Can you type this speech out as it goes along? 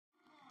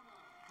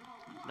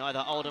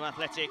Neither Oldham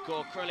Athletic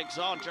or Crewe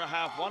Alexandra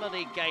have won a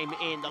league game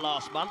in the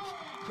last month.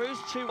 Crewe's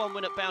 2-1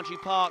 win at Boundary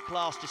Park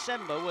last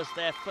December was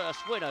their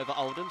first win over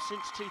Oldham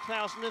since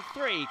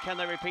 2003. Can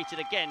they repeat it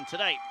again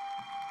today?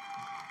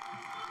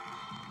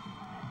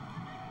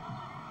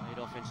 Laid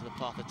off into the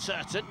path of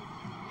Turton.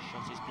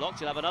 Shot is blocked,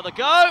 he'll have another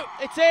go.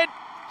 It's in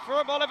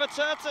from Oliver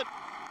Turton.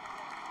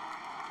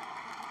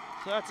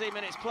 13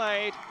 minutes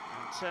played,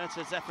 and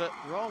Turton's effort,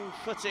 wrong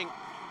footing.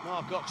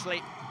 Mark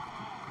Oxley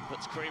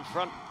puts Crewe in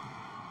front.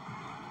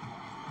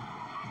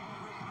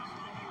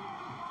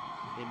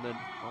 Inman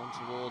on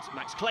towards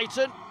Max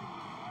Clayton.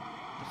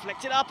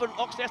 Deflected up, and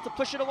Oxley has to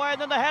push it away,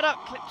 and then the header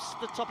clips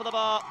the top of the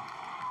bar.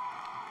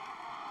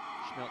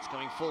 Schmeltz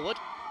going forward.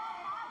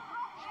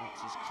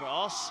 Schmeltz's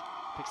cross.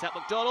 Picks out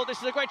McDonald. This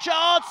is a great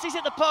chance. He's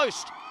hit the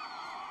post.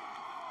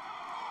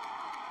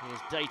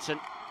 Here's Dayton.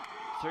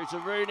 Through to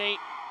Rooney.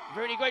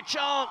 Rooney, great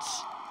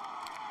chance.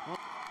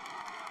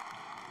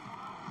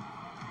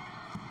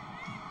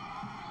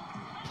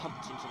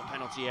 Pumped into the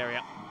penalty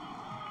area.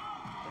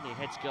 Plenty of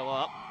heads go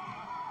up.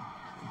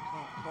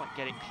 Can't quite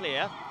get it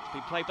clear. It's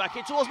been played back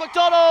in towards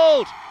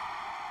McDonald.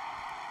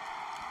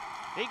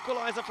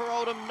 Equaliser for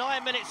Oldham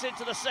 9 minutes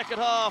into the second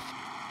half.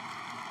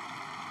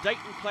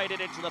 Dayton played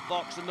it into the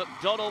box, and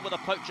McDonald with a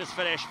poacher's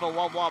finish for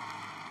 1-1.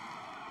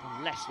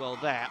 And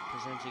Lesswell there,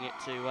 presenting it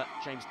to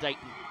James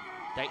Dayton.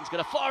 Dayton's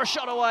going to fire a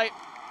shot away.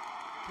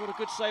 What a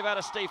good save out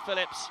of Steve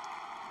Phillips.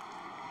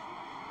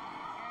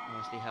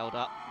 Nicely held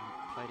up,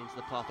 played into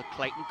the path of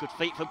Clayton. Good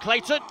feet from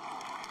Clayton.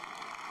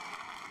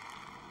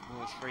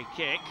 Moore's free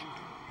kick.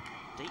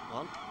 Deep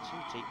one,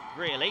 too deep,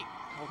 really.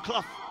 Cole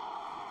Clough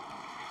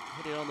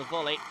hit it on the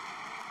volley.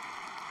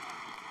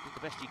 Did the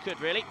best he could,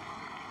 really.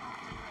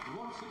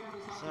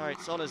 So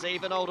it's on as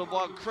even. Oldham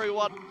 1, Crewe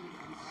 1.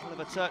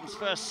 Oliver Turton's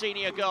first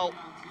senior goal,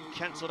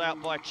 cancelled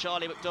out by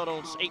Charlie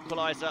McDonald's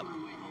equaliser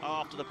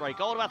after the break.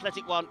 Oldham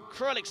Athletic 1,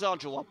 Crewe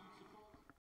Alexandra 1.